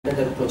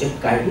under the project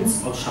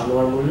guidance of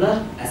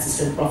Shanuar,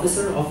 Assistant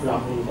Professor of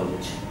Ramon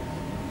College.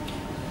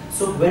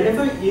 So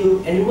whenever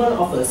any one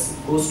of us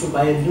goes to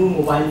buy a new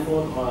mobile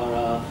phone or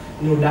a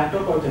new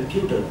laptop or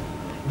computer,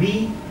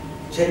 we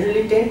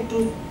generally tend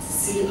to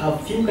see a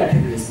few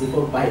categories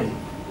before buying,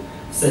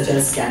 such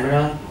as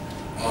camera,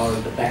 or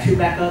the battery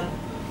backup,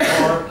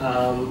 or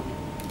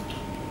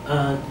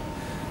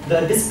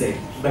the display.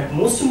 But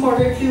most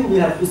importantly, we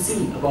have to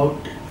see about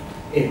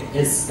it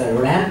is the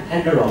RAM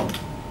and the ROM,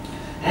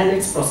 and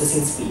its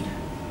processing speed.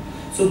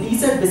 So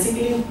these are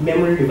basically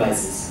memory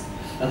devices.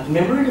 A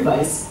memory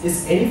device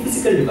is any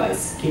physical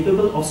device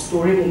capable of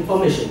storing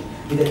information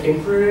either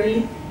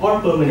temporarily or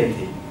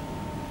permanently.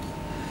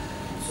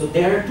 So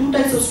there are two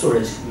types of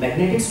storage.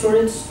 Magnetic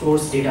storage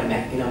stores data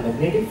in a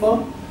magnetic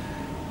form,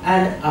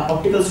 and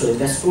optical storage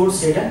that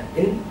stores data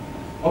in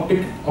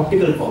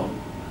optical form.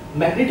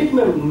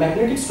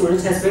 Magnetic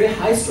storage has very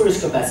high storage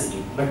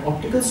capacity, but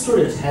optical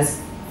storage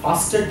has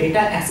faster data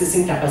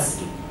accessing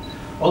capacity.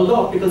 Although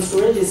optical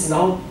storage is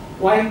now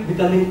quite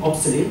becoming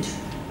obsolete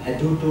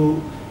due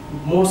to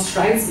more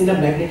strides in the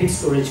magnetic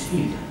storage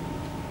field.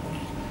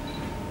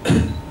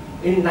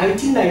 In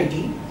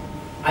 1990,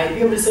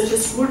 IBM researcher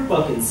Stuart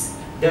Perkins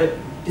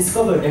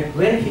discovered that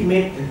when he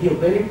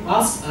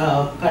passed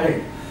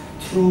current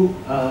through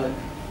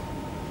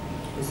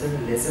is there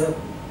a laser?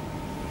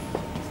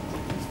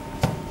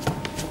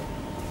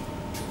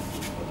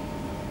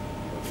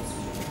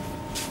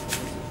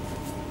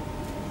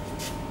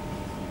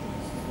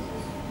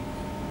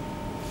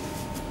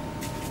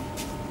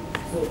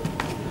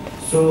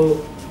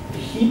 So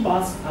he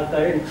passed a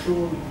current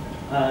through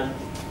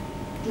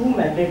two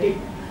magnetic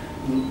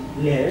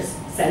layers,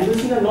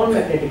 sandwiching a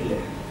non-magnetic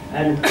layer.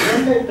 And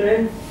when the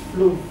current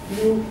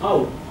flew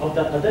out of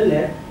the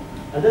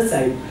other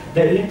side,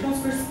 the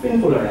electrons were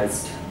spin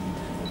polarized,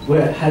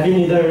 having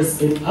either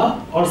spin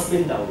up or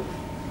spin down.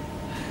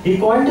 He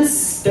coined this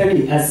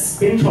study as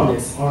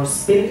spintronics or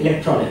spin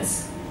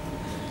electronics.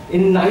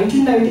 In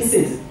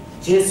 1996,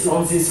 J.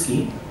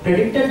 Slonczewski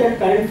predicted that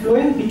current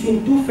flowing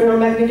between two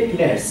ferromagnetic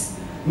layers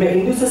may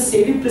induce a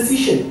steady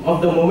precision of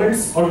the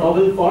moments or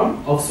novel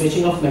form of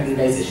switching of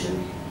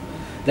magnetization.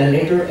 The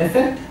latter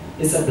effect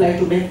is applied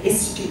to make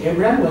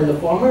HTT-MRAM, while the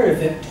former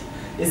effect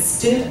is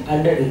still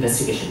under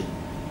investigation.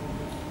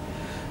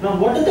 Now,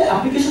 what are the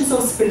applications of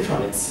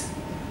spintronics?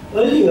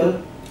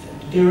 Earlier,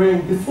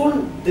 before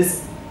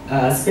this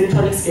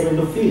spintronics came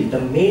into field,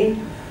 the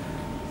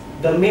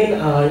main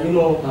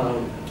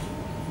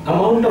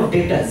amount of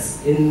data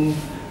in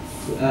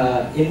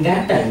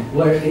that time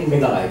were in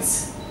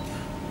megabytes.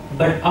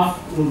 But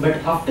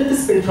after the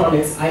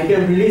spintronics,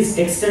 IBM released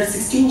Dexter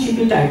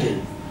 16GB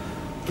Titan,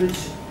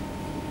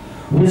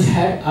 which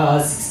had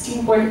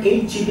 16.8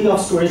 GB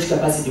of storage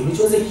capacity, which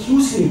was a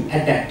huge leap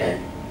at that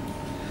time.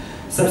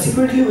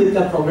 Subsequently, with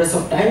the progress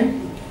of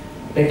time,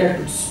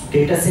 better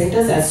data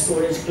centers as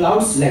storage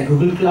clouds like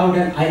Google Cloud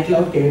and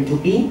iCloud came into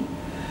being.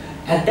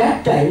 At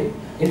that time,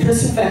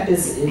 interesting fact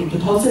is in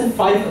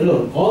 2005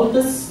 alone, all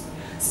the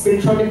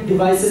spintronic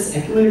devices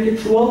accumulated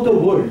throughout the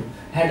world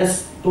had a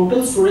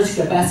total storage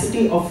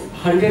capacity of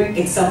 100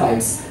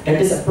 exabytes,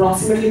 that is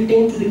approximately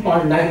 10 to the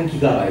power 9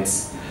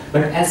 gigabytes.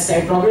 But as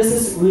time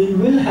progresses, we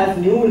will have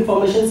new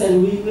informations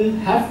and we will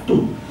have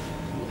to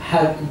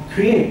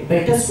create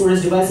better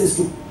storage devices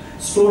to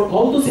store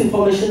all those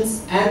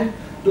informations and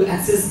to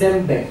access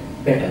them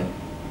better.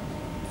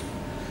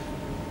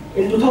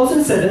 In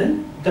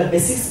 2007, the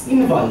basic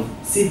spin valve,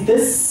 see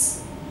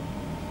this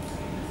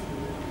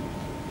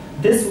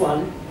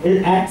one,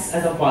 it acts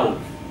as a valve.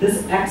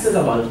 This acts as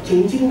a valve,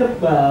 changing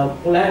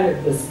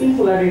the spin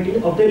polarity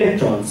of the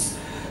electrons.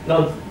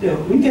 Now,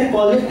 we can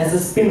call it as a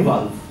spin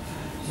valve.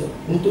 So,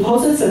 in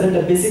 2007,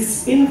 the basic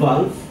spin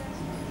valve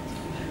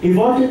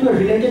evolved into a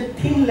related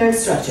thin-layered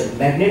structure,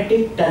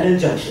 magnetic tunnel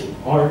junction,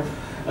 or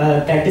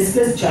that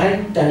displays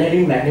giant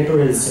tunneling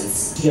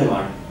magnetoresistance,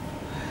 TMR.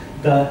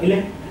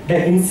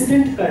 The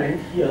incident current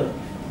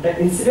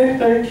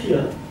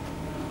here,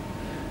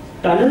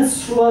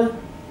 tunnels through a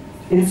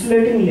thin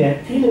insulating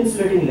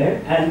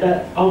layer, and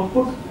the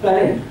output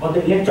current or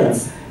the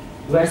electrons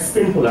were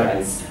spin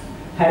polarized,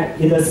 had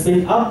either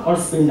spin up or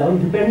spin down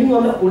depending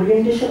on the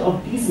orientation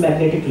of these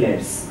magnetic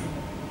layers.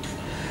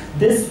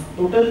 This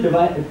total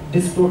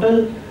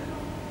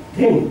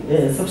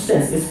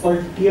substance is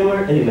called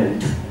TMR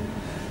element.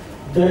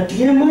 The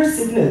TMR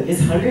signal is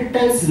 100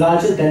 times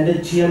larger than the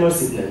GMR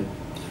signal,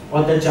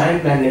 or the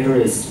giant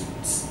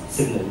magnetoresistance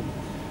signal.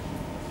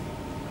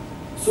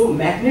 So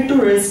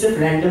magnetoresistive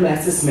random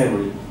access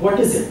memory, what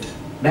is it?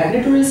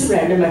 Magnetoresistive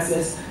random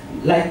access,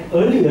 like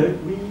earlier,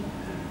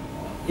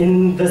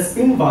 in the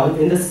spin valve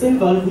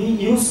we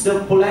use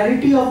the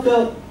polarity of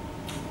the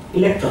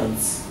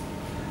electrons.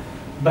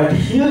 But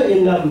here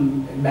in the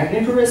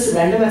magnetoresistive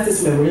random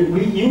access memory,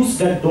 we use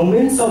the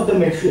domains of the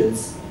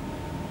materials.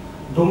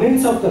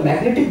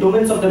 Magnetic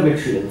domains of the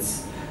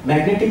materials.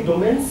 Magnetic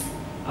domains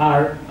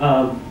are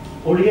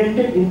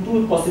oriented in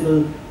two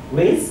possible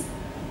ways.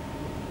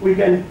 We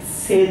can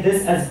say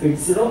this as bit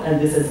 0 and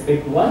this as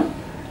bit 1.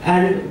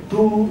 And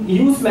to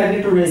use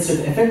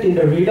magnetoresistive effect in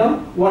the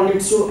readout, one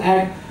needs to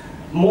add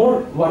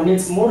more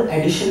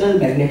additional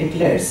magnetic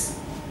layers.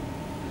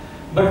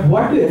 But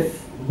what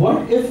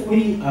if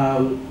we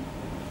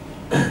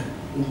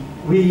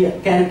we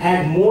can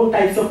add more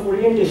types of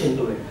orientation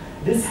to it?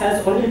 This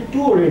has only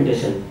two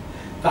orientation.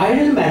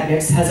 Chiral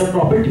magnets has a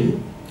property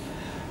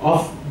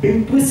of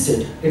being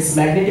twisted. Its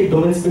magnetic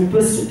domain is being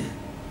twisted.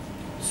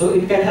 So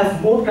it can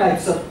have more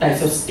types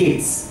of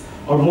states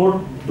or more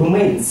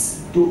domains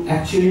to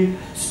actually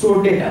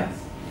store data.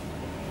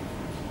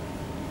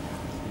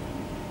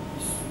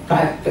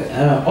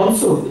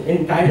 Also,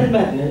 in chiral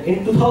magnet,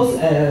 in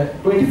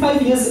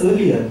 25 years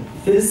earlier,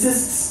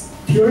 physicists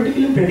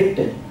theoretically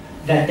predicted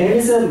that there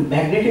is a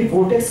magnetic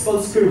vortex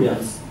called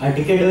skyrmions. A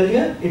decade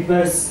earlier, it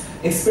was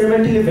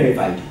experimentally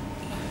verified.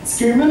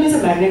 Skyrmion is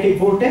a magnetic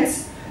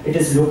vortex. It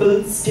is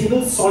local,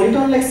 stable,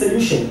 soliton-like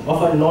solution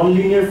of a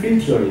nonlinear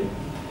field theory.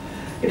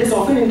 It is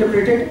often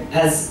interpreted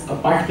as a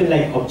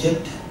particle-like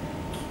object.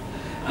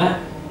 I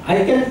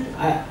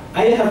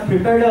have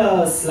prepared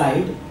a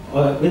slide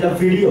with a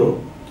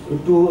video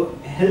to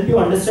help you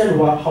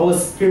understand how a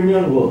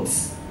skyrmion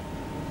works.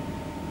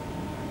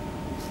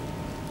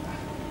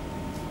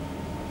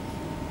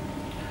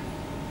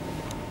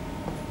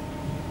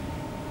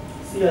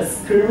 See, a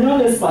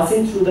skyrmion is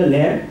passing through the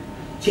layer,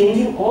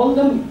 changing all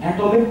the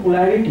atomic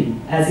polarity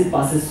as it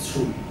passes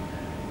through.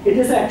 It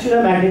is actually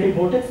a magnetic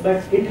vortex,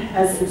 but it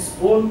has its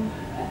own,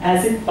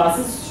 as it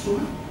passes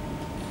through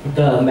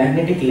the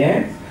magnetic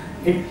layer,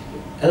 it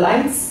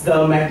aligns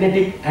the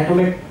magnetic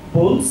atomic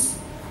poles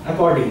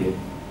accordingly.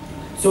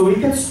 So we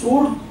can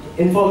store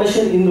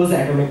information in those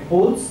atomic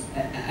poles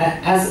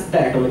as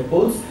the atomic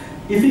poles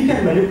if we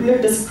can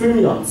manipulate the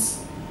skyrmions.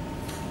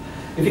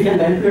 If we can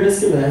manipulate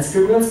the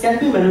skyrmions can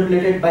be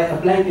manipulated by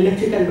applying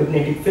electric and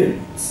magnetic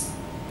fields.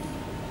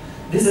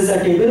 This is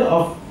a table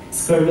of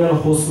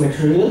skyrmion host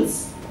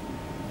materials.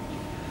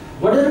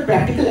 What are the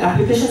practical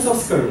applications of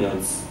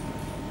skyrmions?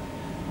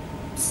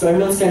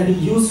 Skyrmions can be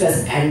used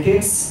as AND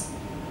gates,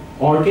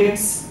 OR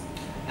gates,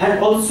 and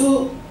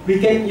also we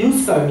can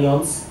use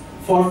skyrmions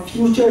for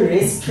future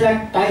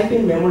racetrack type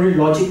in memory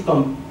logic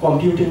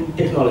computing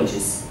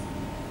technologies.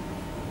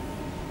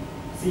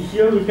 See,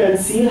 here we can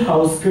see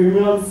how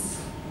skyrmions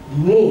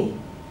may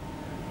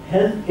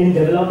help in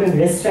developing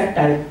racetrack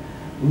type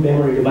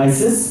memory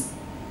devices.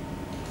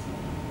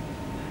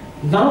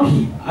 Now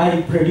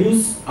I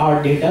produce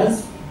our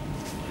data.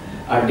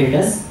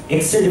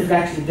 X-ray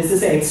diffraction. This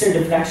is a X-ray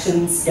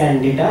diffraction scan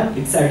data,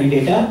 XRD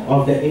data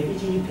of the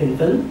FeGe thin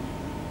film.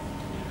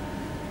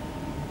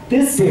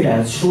 This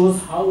data shows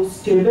how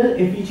stable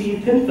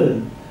FeGe thin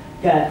film,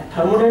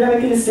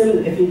 thermodynamically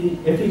stable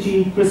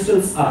FeGe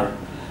crystals are.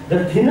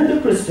 The thinner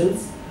the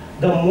crystals,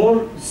 the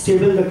more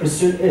stable the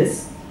crystal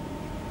is,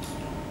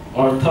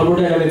 or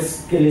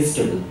thermodynamically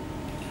stable.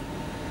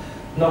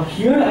 Now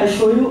here I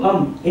show you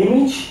an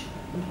image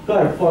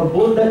curve for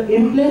both the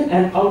in-plane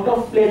and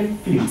out-of-plane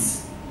fields.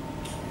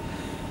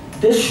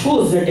 This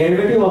shows the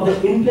derivative of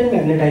the in-plane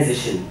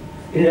magnetization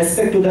in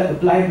respect to the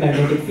applied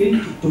magnetic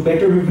field to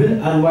better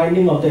reveal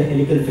unwinding of the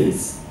helical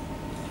phase.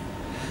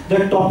 The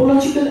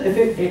topological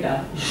effect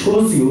data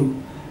shows you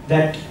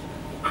that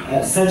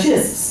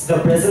suggests the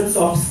presence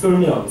of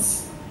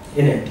skyrmions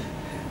in it.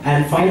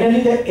 And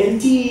finally, the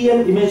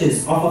LTEM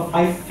images of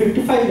a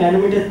 55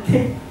 nanometer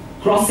thick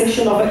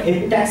cross-section of an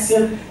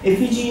epitaxial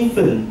FeGe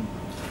film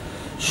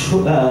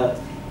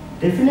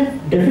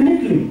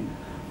definitely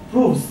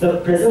proves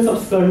the presence of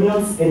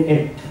skyrmions in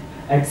it.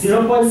 At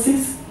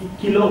 0.6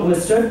 kilo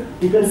Western,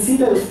 you can see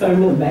the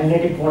skyrmion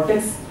magnetic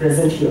vortex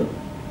present here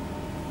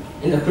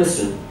in the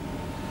crystal.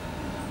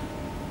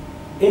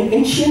 In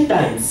ancient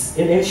times,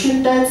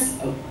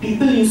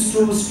 people used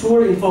to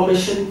store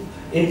information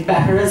in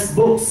papyrus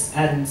books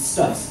and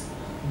stuffs,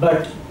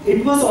 but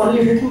it was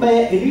only written by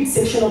an elite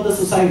section of the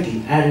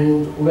society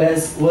and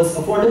was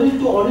affordable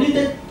to only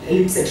the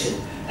elite section,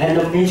 and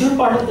the major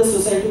part of the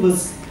society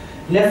was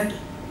left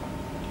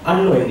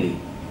unknowingly.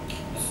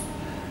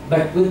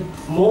 But with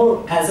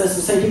more, as a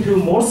society grew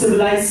more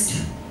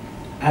civilized,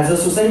 the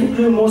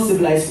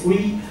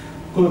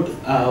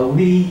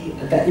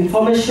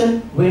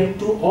information went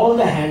to all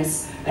the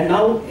hands, and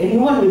now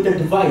anyone with a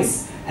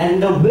device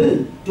and the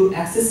will to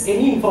access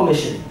any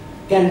information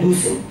can do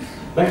so.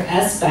 But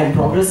as time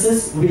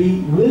progresses,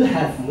 we will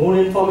have more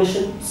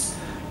information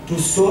to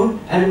store,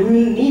 and we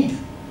will need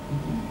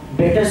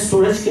better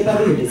storage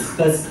capabilities,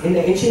 because in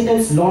the ancient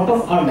times, a lot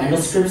of our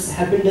manuscripts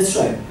have been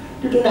destroyed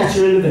due to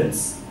natural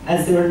events,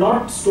 as they were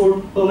not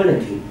stored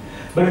permanently.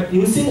 But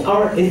using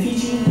our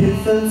FeGe thin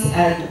films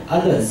and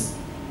others,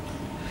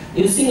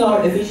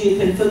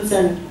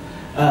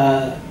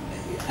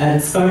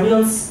 and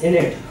skyrmions in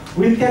it,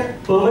 we can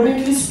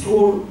permanently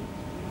store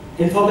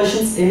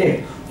information in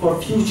it for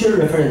future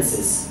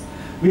references.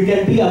 We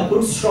can be a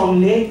good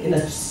strong link in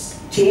a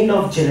chain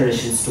of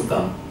generations to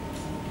come.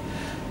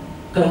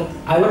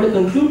 I want to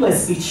conclude my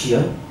speech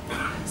here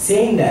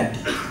saying that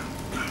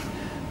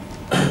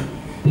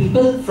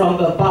people from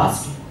the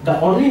past, the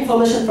only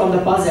information from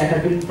the past that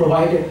have been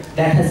provided,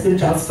 that has been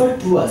transferred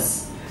to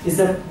us, is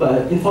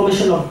the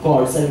information of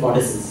gods and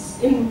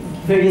goddesses in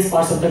various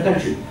parts of the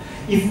country.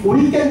 If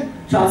we can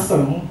transfer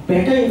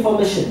better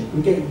information,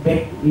 we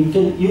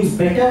can use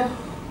better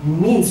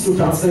means to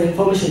transfer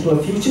information to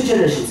our future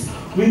generations,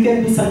 we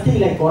can be something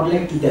like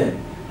godlike to them.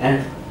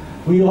 And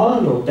we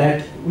all know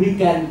that we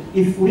can,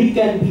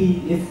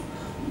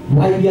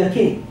 why be a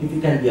king if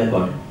we can be a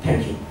god?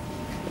 Thank you.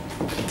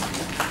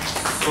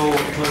 So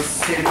it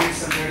was 10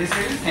 minutes and 30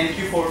 seconds. Thank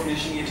you for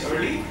finishing it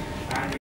early. And